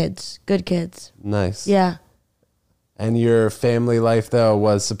 Good kids. Good kids. Nice. Yeah. And your family life, though,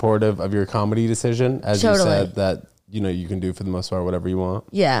 was supportive of your comedy decision? As you said, that you can do for the most part whatever you want?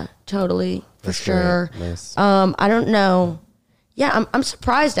 Yeah, totally. For sure. Great. Nice. I don't know. Yeah, I'm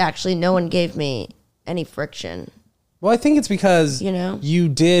surprised, actually, no one gave me any friction. Well, I think it's because you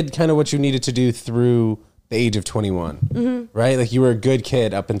did kind of what you needed to do through the age of 21, right? Like you were a good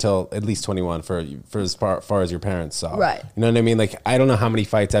kid up until at least 21 for as far as your parents saw. Right. You know what I mean? Like, I don't know how many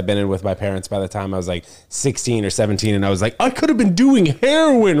fights I've been in with my parents by the time I was like 16 or 17. And I was like, I could have been doing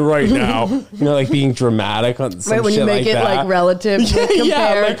heroin right now. Like being dramatic on some right, when shit you make like it that. like relative.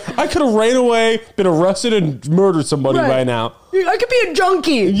 Yeah, like I could have ran away, been arrested and murdered somebody by now. I could be a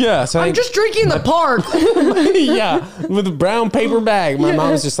junkie. Yeah. So I'm just drinking in the park. Yeah. With a brown paper bag. My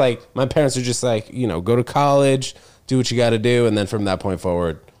mom was just like, my parents are just like, go to college, do what you got to do. And then from that point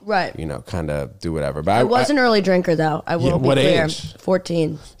forward, right. Kind of do whatever. But I was an early drinker though. I will be what clear. Age?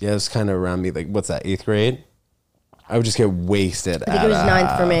 14. Yeah. It was kind of around me. Like, what's that? 8th grade? I would just get wasted. I think it was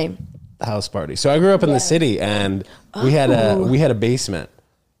 9th for me. House party. So I grew up in the city and we had a basement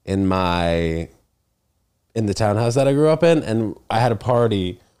in the townhouse that I grew up in, and I had a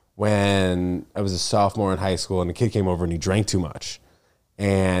party when I was a sophomore in high school, and a kid came over and he drank too much,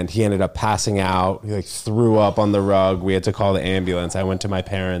 and he ended up passing out. He like threw up on the rug. We had to call the ambulance. I went to my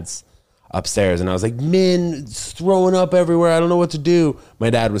parents' upstairs, and I was like, "Man, it's throwing up everywhere. I don't know what to do." My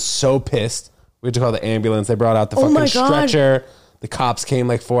dad was so pissed. We had to call the ambulance. They brought out the fucking stretcher. The cops came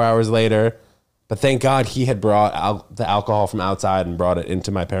like 4 hours later. But thank God he had brought the alcohol from outside and brought it into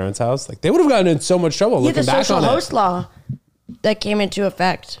my parents' house. Like, they would have gotten in so much trouble looking back on it. The social host law that came into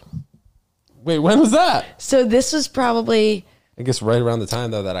effect. Wait, when was that? So this was probably... I guess right around the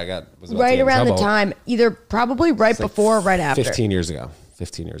time, though, that I was right around the time. Either probably right before or right after. 15 years ago.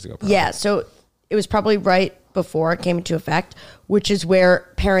 15 years ago, probably. Yeah, so it was probably right before it came into effect, which is where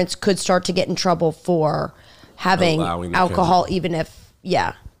parents could start to get in trouble for having alcohol, even if,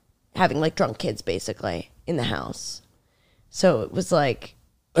 having like drunk kids basically in the house. So it was like...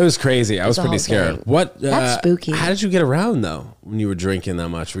 It was crazy. I was pretty scared. What? That's spooky. How did you get around, though, when you were drinking that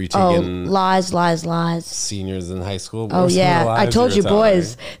much? Were you taking... lies. Seniors in high school? Oh, yeah. I told you,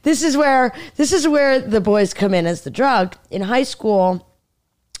 boys. This is where the boys come in as the drug. In high school,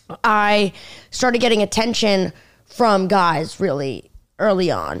 I started getting attention from guys really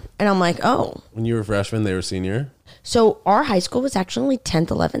early on. And I'm like, oh. When you were a freshman, they were senior? So our high school was actually only 10th,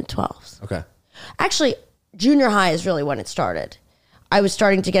 11th, 12th. Okay. Actually, junior high is really when it started. I was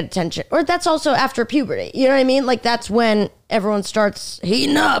starting to get attention. Or that's also after puberty. You know what I mean? Like, that's when everyone starts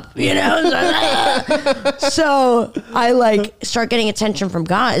heating up, you know? So I, like, start getting attention from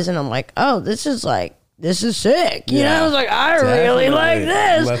guys, and I'm like, oh, this is sick. You know? I was like, I really like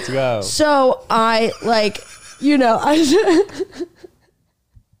this. Let's go. So I, like, you know,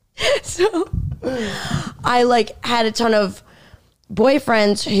 I like had a ton of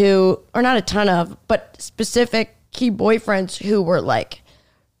boyfriends who, or not a ton of, but specific key boyfriends who were like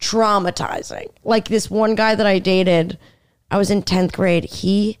traumatizing. Like this one guy that I dated, I was in 10th grade.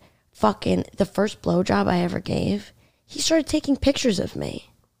 He fucking, the first blowjob I ever gave, he started taking pictures of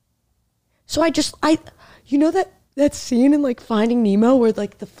me. So you know that scene in like Finding Nemo where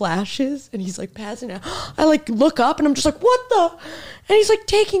like the flashes and he's like passing out. I like look up and I'm just like, what the? And he's like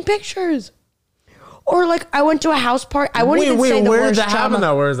taking pictures. Or like I went to a house party. I wouldn't even say the where worst did that happen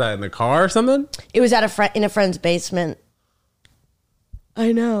though? Where is that? In the car or something? It was at in a friend's basement.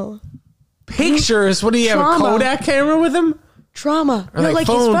 I know. Pictures? What do you have? A Kodak camera with him? Trauma. Or like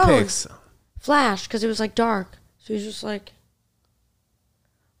phone pics? Flash, because it was like dark. So he's just like,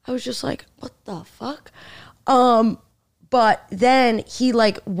 I was just like, what the fuck? But then he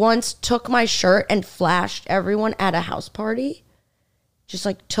like once took my shirt and flashed everyone at a house party. Just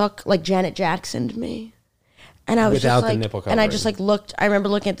like took like Janet Jackson'd me. And I was without just like, the nipple covering. And I just like looked, I remember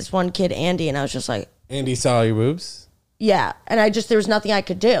looking at this one kid, Andy, and I was just like. Andy saw your boobs? Yeah. And there was nothing I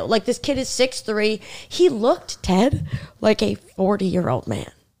could do. Like this kid is 6'3". He looked, Ted, like a 40-year-old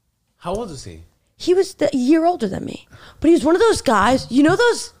man. How old is he? He was a year older than me. But he was one of those guys, you know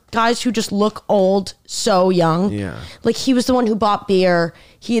those guys who just look old so young? Yeah. Like he was the one who bought beer.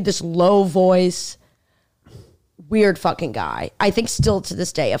 He had this low voice. Weird fucking guy. I think still to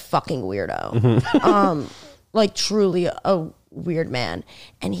this day a fucking weirdo. Like truly a weird man.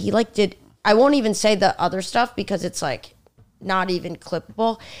 And he like did, I won't even say the other stuff because it's like not even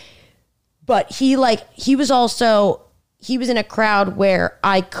clippable. But he was in a crowd where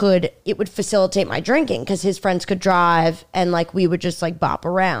it would facilitate my drinking because his friends could drive and like we would just like bop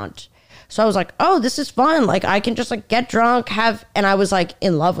around. So I was like, oh, this is fun. Like I can just like get drunk, and I was like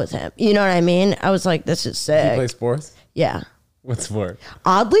in love with him. You know what I mean? I was like, this is sick. Do you play sports? Yeah. What sport?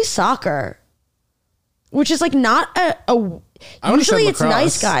 Oddly soccer. Which is like not usually it's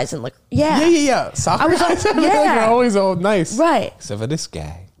nice guys and like, yeah. Yeah. Soccer guys are always all nice. Right. Except for this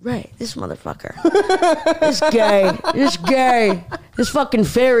guy. Right, this motherfucker. This gay. This fucking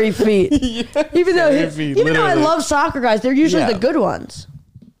fairy feet. Even though I love soccer guys, they're usually the good ones.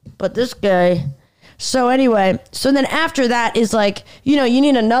 But this guy. So anyway, so then after that is like, you know, you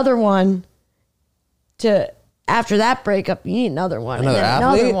need another one after that breakup, you need another one.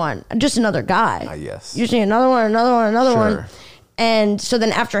 Another one. Just another guy. Yes. You just need another one. And so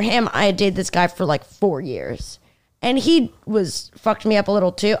then after him, I dated this guy for like 4 years. And he fucked me up a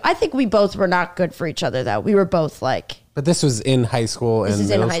little too. I think we both were not good for each other though. We were both like. But this was in high school and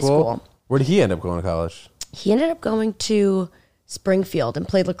middle school? Where did he end up going to college? He ended up going to Springfield and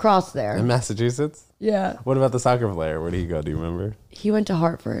played lacrosse there. In Massachusetts? Yeah. What about the soccer player? Where did he go? Do you remember? He went to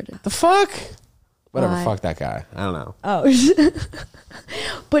Harvard. The fuck? Whatever, Why? fuck that guy. I don't know. Oh.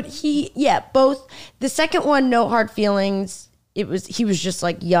 But both. The second one, no hard feelings. He was just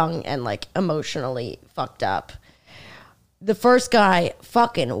like young and like emotionally fucked up. The first guy,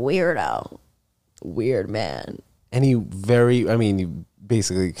 fucking weirdo. Weird man. You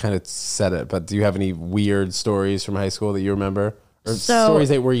basically kind of said it, but do you have any weird stories from high school that you remember? Or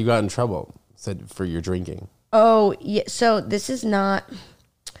stories where you got in trouble for your drinking? Oh, yeah. So this is not...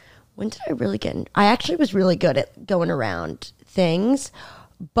 when did I really get in? I actually was really good at going around things,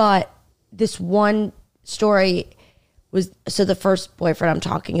 but this one story was, so the first boyfriend I'm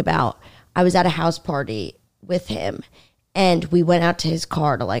talking about, I was at a house party with him and we went out to his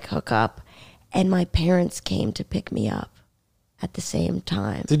car to like hook up, and my parents came to pick me up at the same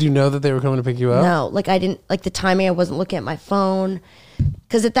time. Did you know that they were coming to pick you up? No, like I didn't, like the timing, I wasn't looking at my phone.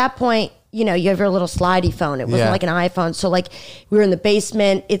 Because at that point, you know, you have your little slidey phone. It wasn't like an iPhone. So like we were in the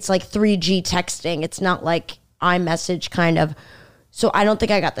basement. It's like 3G texting. It's not like iMessage kind of. So I don't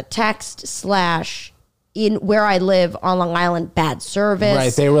think I got the text / in where I live on Long Island, bad service.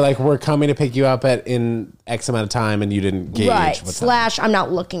 Right. They were like, we're coming to pick you up in X amount of time, and you didn't gauge. Right. / I'm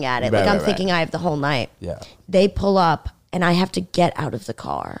not looking at it. Like I'm thinking I have the whole night. Yeah. They pull up and I have to get out of the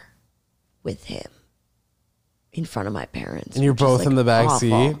car with him in front of my parents. And you're both in the back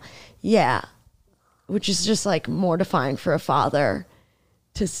seat? Yeah. Which is just like mortifying for a father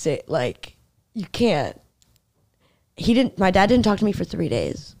to say, like, you can't. My dad didn't talk to me for 3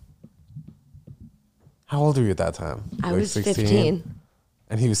 days. How old were you at that time? I was 15.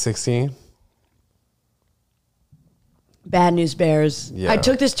 And he was 16? Bad news bears. Yeah. I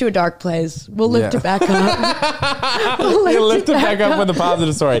took this to a dark place. We'll lift it back up. We'll lift it back up with a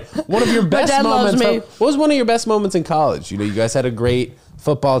positive story. One of your best moments. What was one of your best moments in college? You know, you guys had a great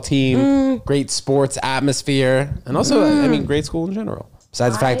football team, great sports atmosphere, and also, I mean, great school in general.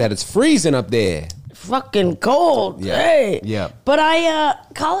 Besides the fact that it's freezing up there. Fucking cold. Yeah. Hey. Yeah. But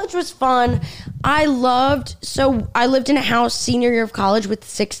college was fun. I lived in a house senior year of college with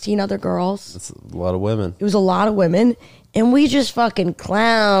 16 other girls. That's a lot of women. It was a lot of women. And we just fucking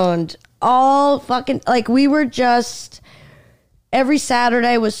clowned all fucking, like we were just, every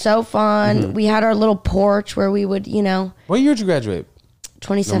Saturday was so fun. Mm-hmm. We had our little porch where we would, you know. What year did you graduate?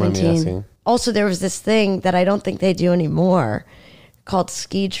 2017. Also, there was this thing that I don't think they do anymore called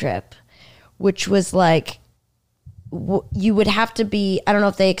ski trip, which was like, you would have to be, I don't know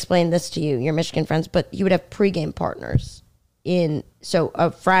if they explained this to you, your Michigan friends, but you would have pregame partners so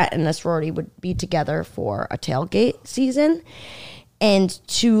a frat and a sorority would be together for a tailgate season. And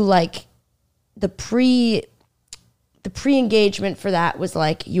to like the pre-engagement for that was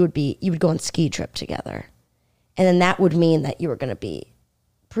like, you would go on ski trip together. And then that would mean that you were going to be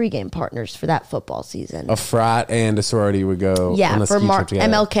pregame partners for that football season. A frat and a sorority would go on a ski trip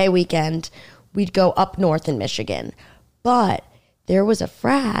together. MLK weekend. We'd go up north in Michigan. But there was a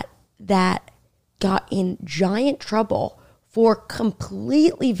frat that got in giant trouble for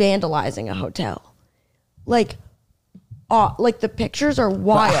completely vandalizing a hotel. Like the pictures are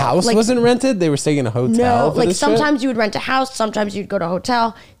wild. The house wasn't rented? They were staying in a hotel? No, like sometimes you would rent a house, sometimes you'd go to a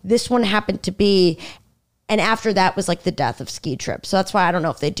hotel. This one happened to be, and after that was like the death of ski trip. So that's why I don't know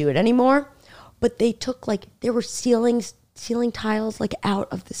if they do it anymore. But they took there were ceiling tiles like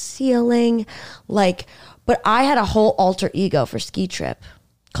out of the ceiling. But I had a whole alter ego for ski trip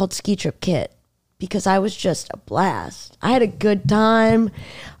called Ski Trip Kit because I was just a blast. I had a good time.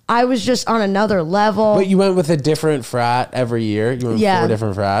 I was just on another level. But you went with a different frat every year? You went with 4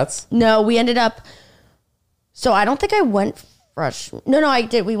 different frats? No, we ended up... So I don't think I went freshman. No, I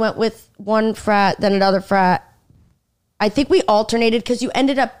did. We went with one frat, then another frat. I think we alternated because you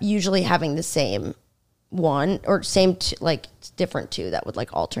ended up usually having the same one or same, different two that would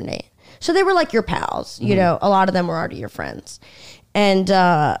like alternate. So they were like your pals, you know, a lot of them were already your friends. And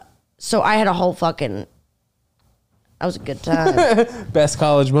so I had a whole that was a good time. Best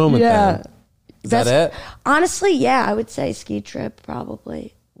college moment then. Is that it? Honestly, yeah, I would say ski trip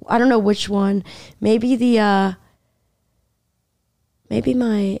probably. I don't know which one. Maybe maybe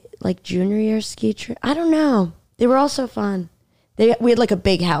my junior year ski trip. I don't know. They were all so fun. We had like a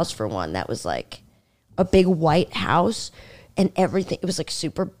big house for one that was like a big white house and everything. It was like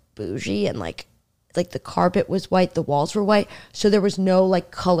super bougie and like the carpet was white, the walls were white, so there was no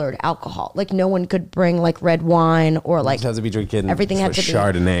colored alcohol. Like no one could bring red wine or it has to be drinking. Everything had to be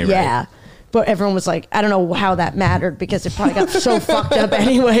Chardonnay, right? Yeah. But everyone was like, I don't know how that mattered because it probably got so fucked up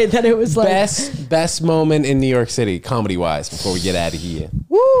anyway that it was like best moment in New York City, comedy wise, before we get out of here.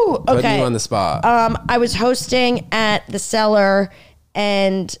 Woo! Okay. Putting you on the spot. I was hosting at the Cellar,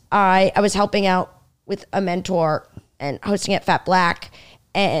 and I was helping out with a mentor and hosting at Fat Black,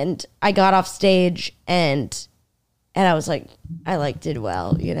 and I got off stage and I was like, I did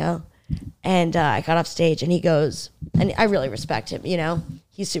well, you know. And I got off stage, and he goes, and I really respect him, you know.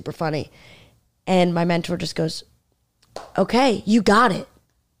 He's super funny. And my mentor just goes, okay, you got it.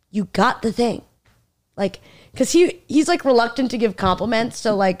 You got the thing. Because he's reluctant to give compliments.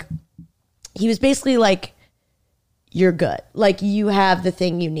 So he was basically like, you're good. You have the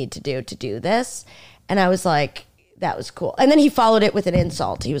thing you need to do this. And I was like, that was cool. And then he followed it with an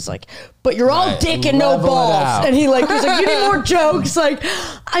insult. He was like, but you're all dick and no Level it balls. out. And he like was like, you need more jokes. Like,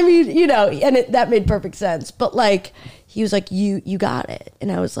 I mean, you know, and that made perfect sense. But like, he was like, you got it.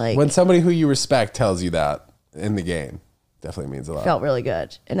 And I was like, when somebody who you respect tells you that in the game, definitely means a lot. Felt really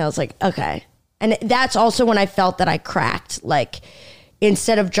good. And I was like, okay. And that's also when I felt that I cracked. Like,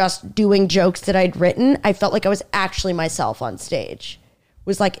 instead of just doing jokes that I'd written, I felt like I was actually myself on stage. It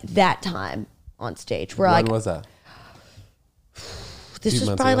was like that time on stage where when was that? This was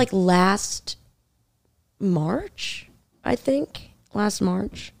probably like last March, I think. Last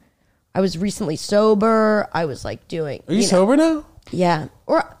March. I was recently sober. I was like doing. Are you sober now? Yeah.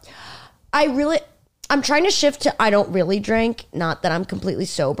 Or I'm trying to shift to I don't really drink. Not that I'm completely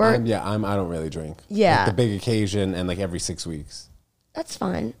sober. I don't really drink. Yeah. Like the big occasion and like every 6 weeks. That's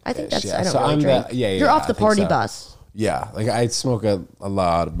fine. I think that's, yeah. I don't So really I'm drink. You're off the I think party so. bus. Yeah. Like I smoke a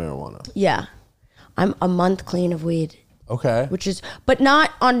lot of marijuana. Yeah. I'm a month clean of weed. Okay. Which is, but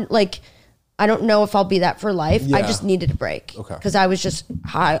not on like, I don't know if I'll be that for life. I Yeah. just needed a break. Okay. Because I was just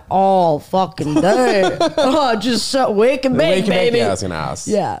high all fucking day. Oh, just so wake and bake, baby. Yeah, I was going to ask.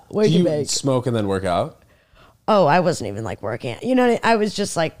 Yeah, wake Do and you bake. smoke and then work out? Oh, I wasn't even like working. You know, I was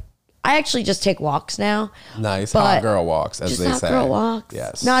just like, I actually just take walks now. Nice. But Hot girl walks, as just they hot say. girl walks.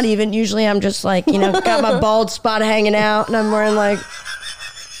 Yes. Not even. Usually I'm just like, you know, got my bald spot hanging out and I'm wearing like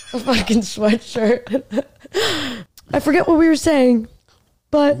a fucking sweatshirt. I forget what we were saying,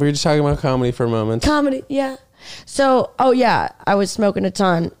 but We were just talking about comedy for a moment. comedy, yeah. So, oh yeah, I was smoking a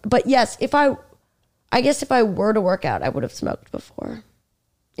ton. But yes, I guess if I were to work out, I would have smoked before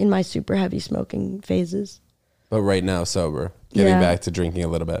in my super heavy smoking phases. But right now, sober. Getting Yeah. back to drinking a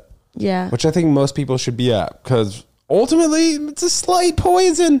little bit. Yeah. Which I think most people should be at. Because ultimately, it's a slight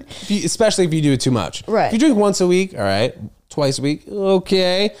poison. Especially if you do it too much. Right. If you drink once a week, all right. Twice a week,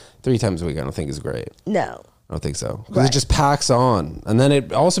 okay. 3 times a week, I don't think is great. No. I don't think so. Because Right. it just packs on. And then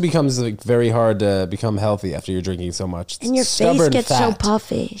it also becomes like very hard to become healthy after you're drinking so much. And your face Stubborn gets so fat.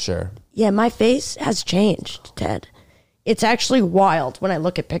 puffy. Sure. Yeah, my face has changed, Ted. It's actually wild when I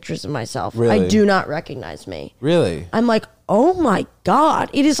look at pictures of myself. Really? I do not recognize me. Really? I'm like, oh my God,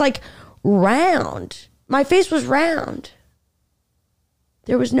 it is like round. My face was round.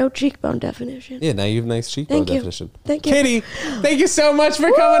 There was no cheekbone definition. Yeah, now you have nice cheekbone Thank you. definition. Thank you. Kitty, thank you so much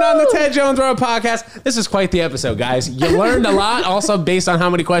for coming on the Ted Jones Road podcast. This is quite the episode, guys. You learned a lot, also based on how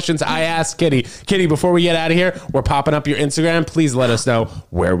many questions I asked Kitty. Kitty, before we get out of here, we're popping up your Instagram. Please let us know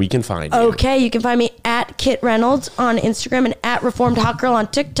where we can find you. Okay, you can find me at Kit Reynolds on Instagram and at Reformed Hot Girl on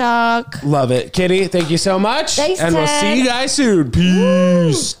TikTok. Love it. Kitty, thank you so much. Thanks, and we'll Ted. see you guys soon.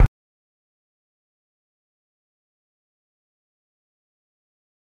 Peace.